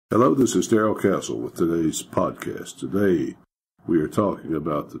Hello, this is Darrell Castle with today's podcast. Today, we are talking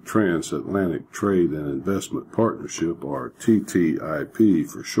about the Transatlantic Trade and Investment Partnership, or TTIP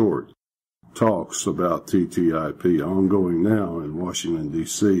for short. Talks about TTIP ongoing now in Washington,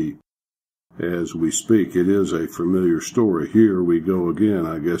 D.C. as we speak. It is a familiar story. Here we go again,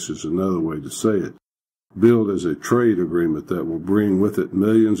 I guess is another way to say it. Billed as a trade agreement that will bring with it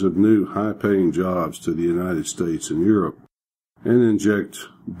millions of new high-paying jobs to the United States and Europe, and inject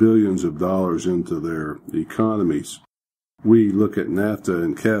billions of dollars into their economies. We look at NAFTA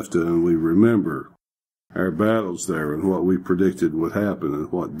and CAFTA and we remember our battles there and what we predicted would happen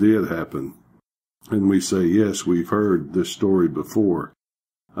and what did happen. And we say, yes, we've heard this story before.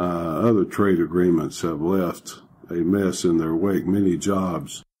 Other trade agreements have left a mess in their wake, many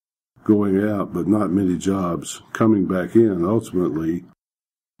jobs going out, but not many jobs coming back in. Ultimately,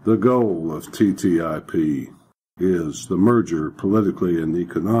 the goal of TTIP is the merger politically and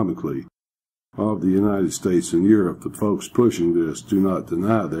economically of the United States and Europe. The folks pushing this do not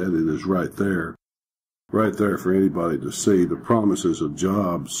deny that. It is right there for anybody to see. The promises of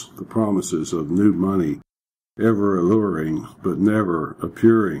jobs, the promises of new money, ever alluring but never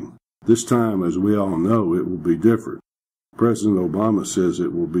appearing. This time, as we all know, it will be different. President Obama says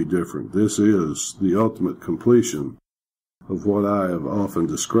it will be different. This is the ultimate completion of what I have often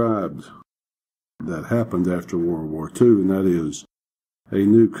described that happened after World War II, and that is a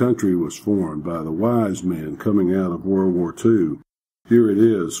new country was formed by the wise men coming out of World War II. Here it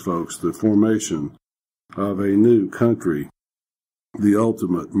is, folks, the formation of a new country, the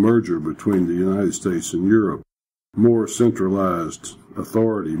ultimate merger between the United States and Europe, more centralized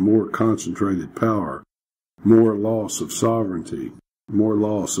authority, more concentrated power, more loss of sovereignty, more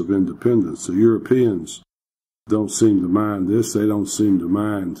loss of independence. The Europeans don't seem to mind this. They don't seem to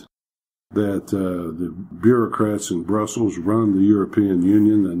mind that the bureaucrats in Brussels run the European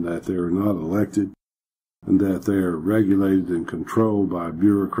Union and that they are not elected, and that they are regulated and controlled by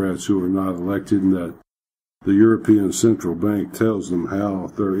bureaucrats who are not elected, and that the European Central Bank tells them how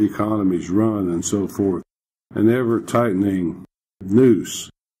their economies run and so forth. An ever-tightening noose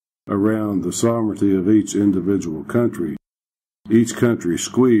around the sovereignty of each individual country. Each country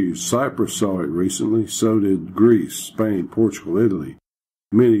squeezed. Cyprus saw it recently, so did Greece, Spain, Portugal, Italy.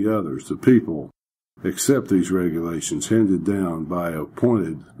 Many others. The people accept these regulations handed down by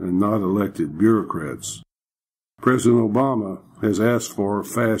appointed and not elected bureaucrats. President Obama has asked for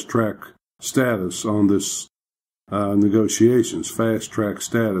fast-track status on this negotiations, fast-track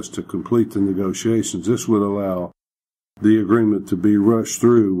status to complete the negotiations. This would allow the agreement to be rushed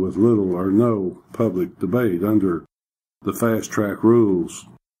through with little or no public debate. Under the fast-track rules,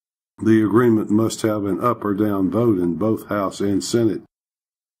 the agreement must have an up or down vote in both House and Senate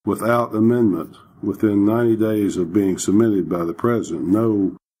without amendment within 90 days of being submitted by the President.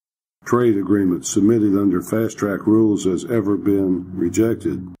 No trade agreement submitted under fast-track rules has ever been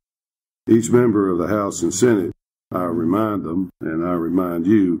rejected. Each member of the House and Senate, I remind them, and I remind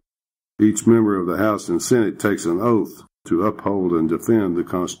you, each member of the House and Senate takes an oath to uphold and defend the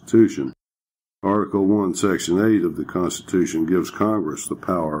Constitution. Article 1, Section 8 of the Constitution gives Congress the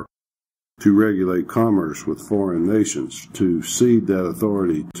power to regulate commerce with foreign nations. To cede that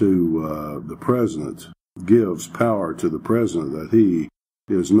authority to the President gives power to the President that he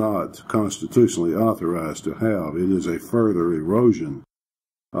is not constitutionally authorized to have. It is a further erosion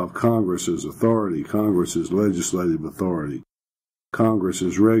of Congress's authority, Congress's legislative authority,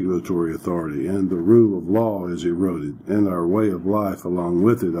 Congress's regulatory authority, and the rule of law is eroded, and our way of life along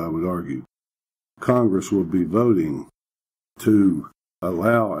with it, I would argue. Congress will be voting to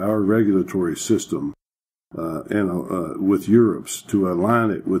allow our regulatory system with Europe's, to align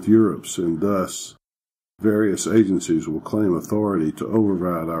it with Europe's, and thus various agencies will claim authority to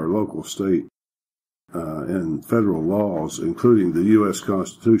override our local, state, and federal laws, including the U.S.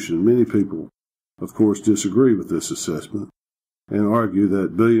 Constitution. Many people, of course, disagree with this assessment and argue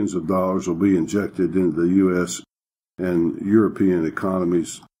that billions of dollars will be injected into the U.S. and European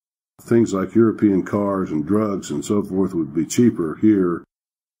economies. Things like European cars and drugs and so forth would be cheaper here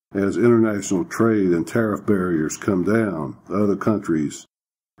as international trade and tariff barriers come down. Other countries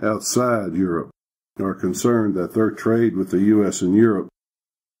outside Europe are concerned that their trade with the U.S. and Europe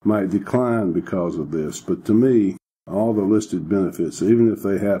might decline because of this. But to me, all the listed benefits, even if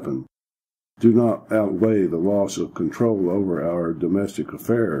they happen, do not outweigh the loss of control over our domestic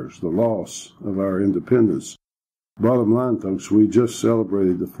affairs, the loss of our independence. Bottom line, folks, we just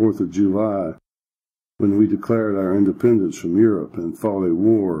celebrated the 4th of July when we declared our independence from Europe and fought a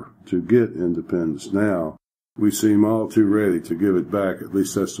war to get independence. Now, we seem all too ready to give it back. At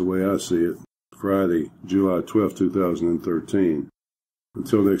least that's the way I see it. Friday, July 12, 2013.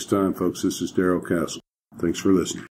 Until next time, folks, this is Darrell Castle. Thanks for listening.